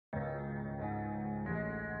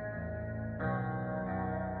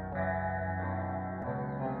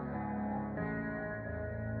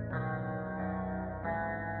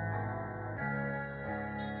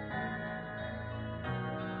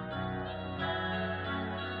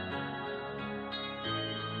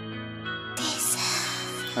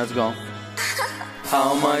Let's go.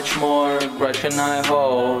 How much more grudge can I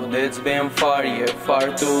hold? It's been far, yeah,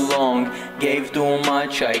 far too long. Gave too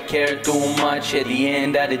much, I cared too much. At the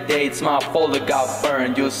end of the day, it's my fault I got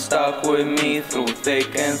burned. You stuck with me through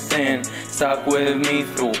thick and thin. Stuck with me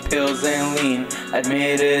through pills and lean.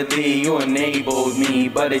 Admittedly, you enabled me,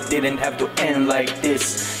 but it didn't have to end like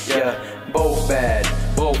this. Yeah, both bad,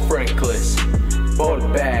 both reckless.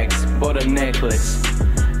 Both bags, both a necklace.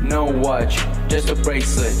 No watch, just a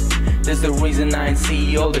bracelet. That's the reason I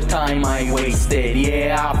see all the time I wasted.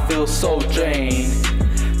 Yeah, I feel so drained,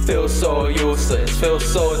 feel so useless, feel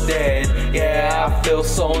so dead. Yeah, I feel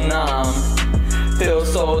so numb, feel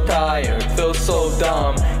so tired, feel so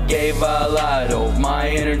dumb. Gave a lot of my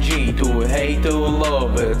energy to hate, to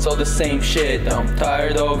love. It's all the same shit. I'm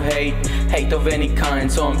tired of hate of any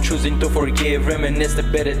kind. So I'm choosing to forgive, reminisce the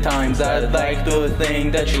better times. I'd like to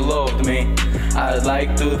think that you loved me. I'd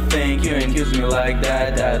like to think you ain't use me like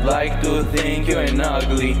that. I'd like to think you ain't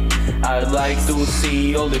ugly. I'd like to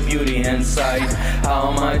see all the beauty inside.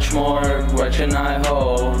 How much more grudge can I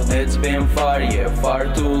hold? It's been far, yeah,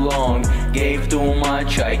 far too long. Gave too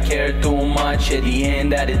much, I cared too much. At the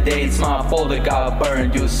end of the day, it's my fault I got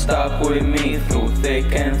burned. You stuck with me through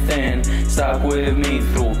thick and thin. Stuck with me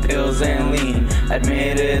through pills and lean.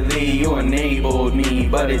 Admittedly, you enabled me,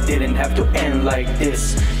 but it didn't have to end like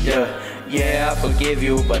this. Yeah, I forgive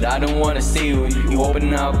you, but I don't wanna see you. You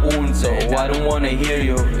open up wounds, so I don't wanna hear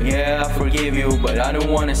you. Yeah, I forgive you, but I don't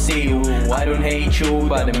wanna see you. I don't hate you,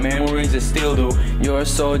 but the memories I still do. You're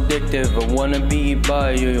so addictive, I wanna be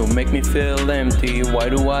by you. You make me feel empty, why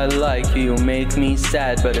do I like you? You make me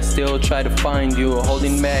sad, but I still try to find you.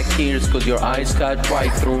 Holding back tears, cause your eyes cut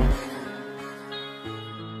right through.